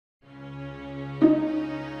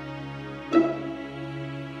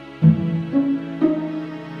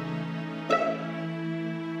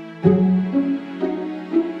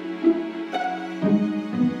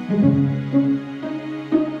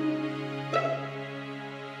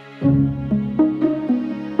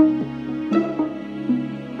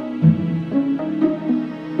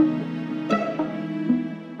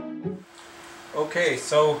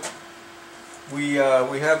so we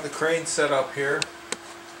have the crane set up here.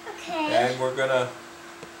 Okay. And we're gonna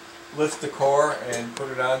lift the core and put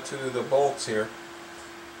it onto the bolts here.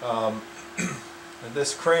 And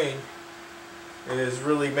this crane is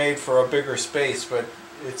really made for a bigger space, but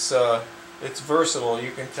it's versatile.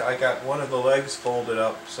 You can I got one of the legs folded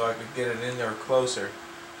up so I could get it in there closer.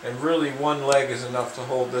 And really one leg is enough to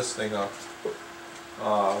hold this thing up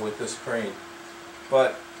with this crane.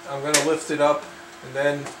 But I'm going to lift it up, and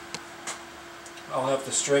then I'll have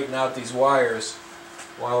to straighten out these wires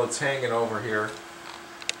while it's hanging over here.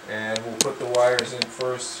 And we'll put the wires in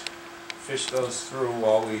first, fish those through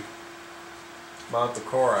while we mount the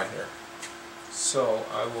core on here. So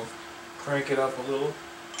I will crank it up a little.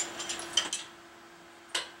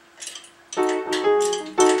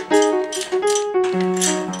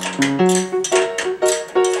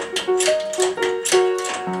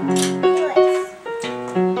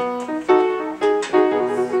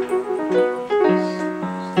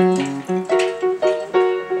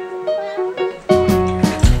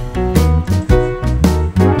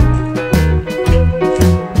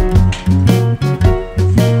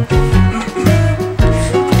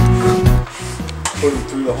 Put them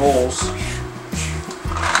through the holes in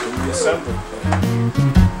the assembly plate.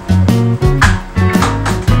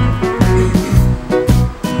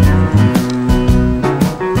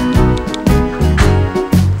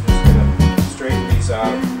 Just going to straighten these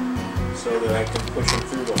out so that I can push them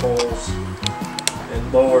through the holes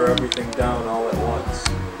and lower everything down all at once.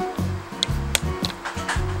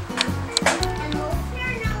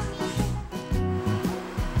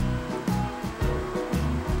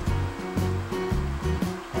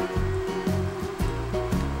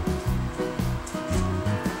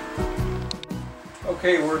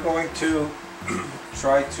 Okay, we're going to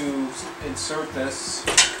try to insert this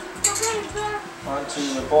onto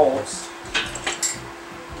the bolts.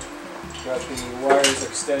 Got the wires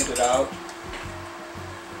extended out.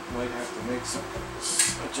 Might have to make some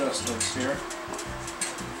adjustments here.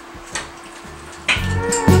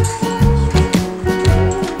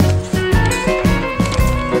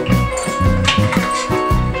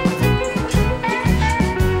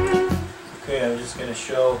 Okay, I'm just going to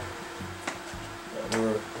show that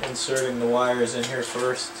we're inserting the wires in here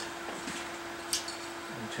first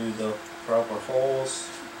into the proper holes.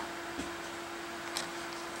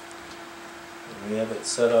 And we have it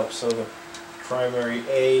set up so the primary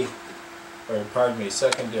A, or pardon me,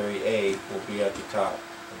 secondary A will be at the top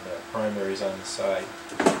and the primary is on the side.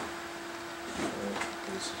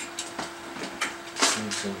 These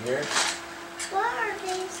things in here. What are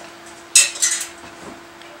these?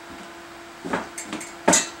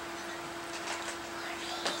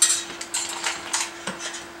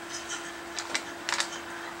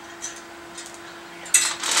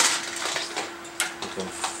 Them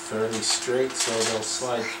fairly straight so they'll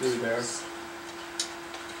slide through there.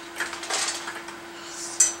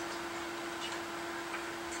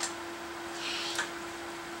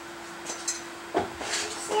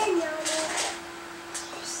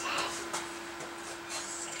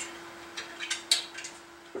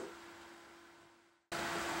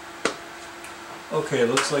 Okay, it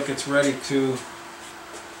looks like it's ready to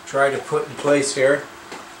try to put in place here.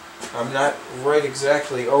 I'm not right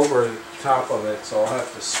exactly over the top of it, so I'll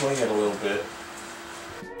have to swing it a little bit.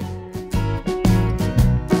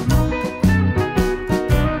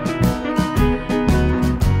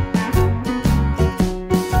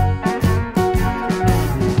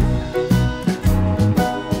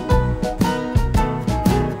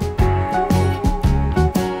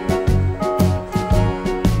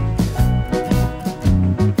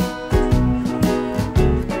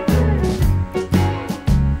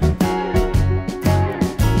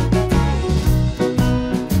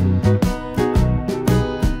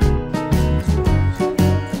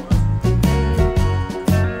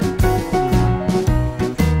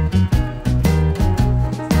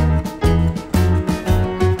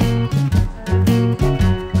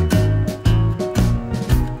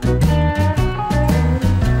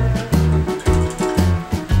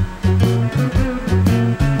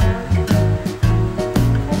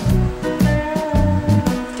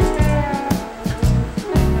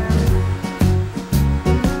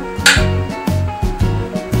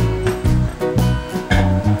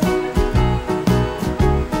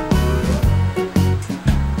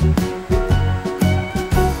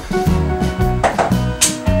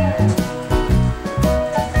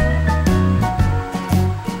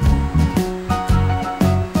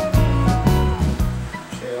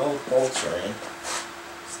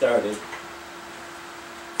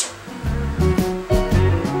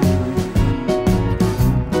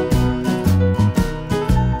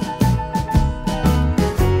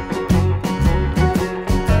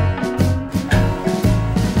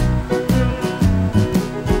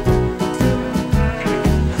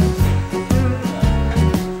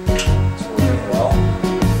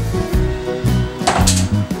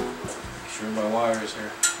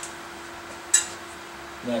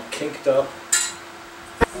 not kinked up.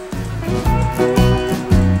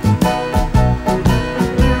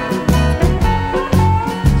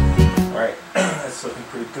 Alright, that's looking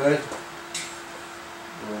pretty good.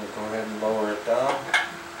 We're going to go ahead and lower it down.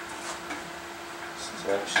 This is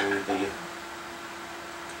actually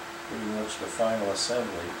pretty much the final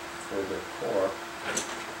assembly for the core.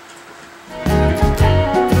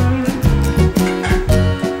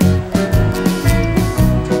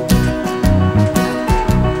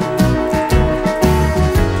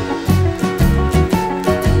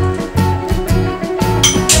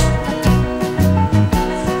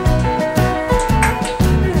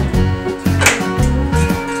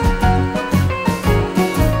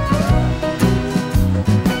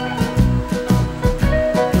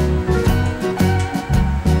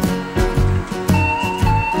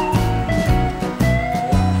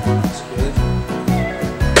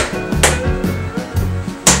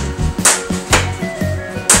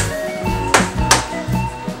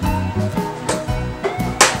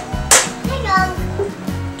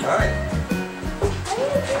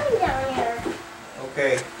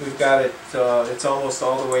 Okay, we've got it, it's almost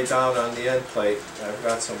all the way down on the end plate. I've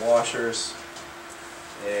got some washers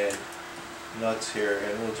and nuts here,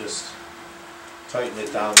 and we'll just tighten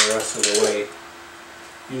it down the rest of the way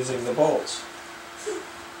using the bolts.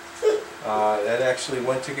 That actually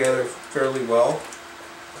went together fairly well.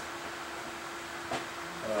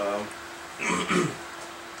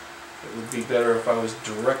 It would be better if I was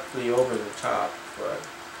directly over the top, but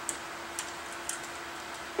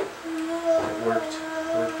it worked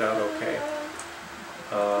out okay.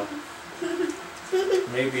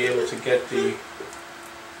 May be able to get the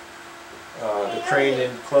crane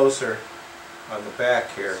in closer on the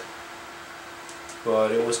back here,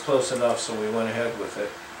 but it was close enough, so we went ahead with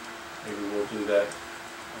it. Maybe we'll do that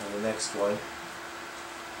on the next one.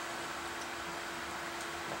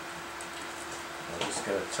 I'm just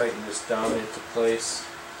going to tighten this down into place.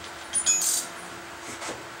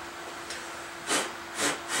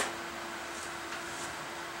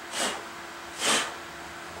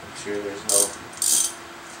 Sure there's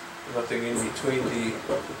nothing in between the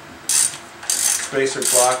spacer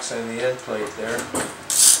blocks and the end plate there.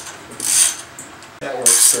 That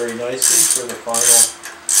works very nicely for the final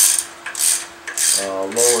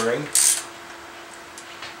lowering.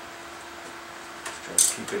 Just try to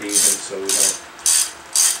keep it even so we don't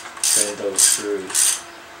bend those screws.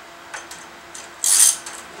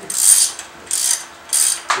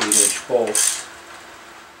 8-inch bolts,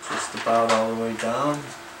 just about all the way down.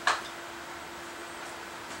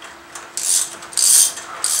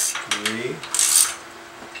 3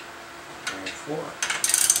 and 4.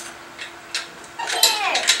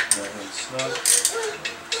 That one's snug.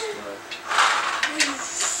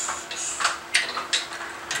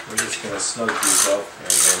 We're just going to snug these up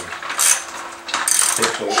and then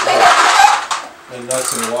take the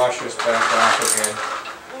nuts and washers back off again.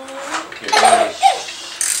 Get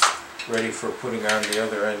ready for putting on the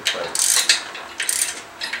other end plate.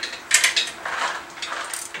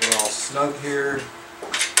 We're all snug here.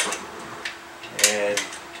 And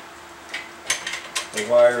the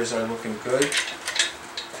wires are looking good,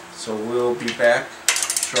 so we'll be back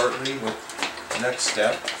shortly with the next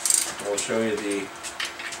step. We'll show you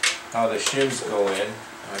how the shims go in.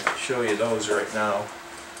 I can show you those right now.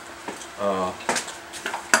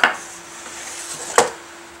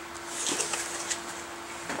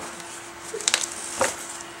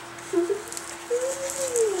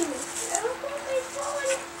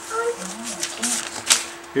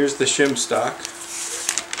 Here's the shim stock. Let's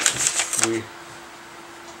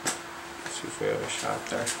see if we have a shot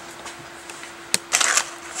there.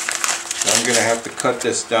 So I'm going to have to cut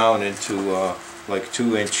this down into like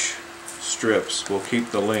 2-inch strips. We'll keep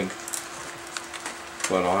the length,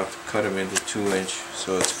 but I'll have to cut them into 2-inch.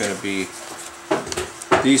 So it's going to be,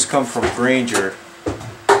 these come from Granger,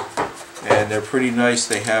 and they're pretty nice.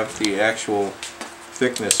 They have the actual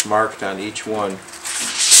thickness marked on each one.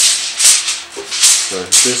 So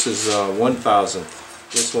this is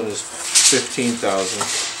 1,000th. This one is 15,000.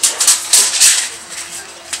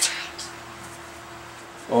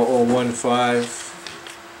 0015.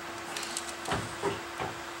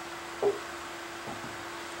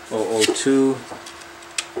 002.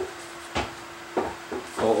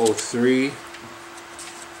 003.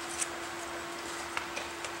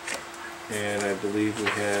 And I believe we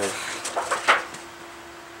have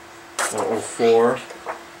 004.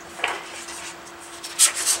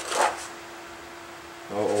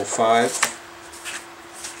 005.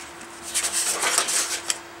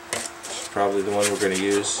 This is probably the one we're going to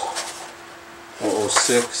use.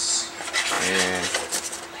 006 and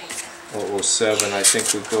 0.007. I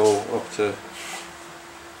think we go up to,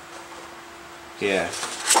 yeah,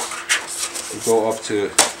 we go up to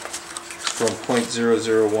from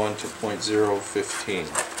 0.001 to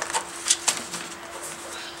 0.015.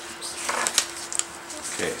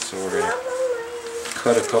 Okay, so we're going to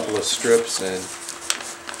cut a couple of strips and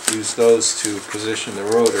use those to position the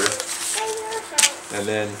rotor, and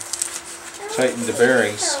then tighten the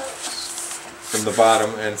bearings from the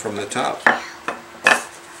bottom and from the top.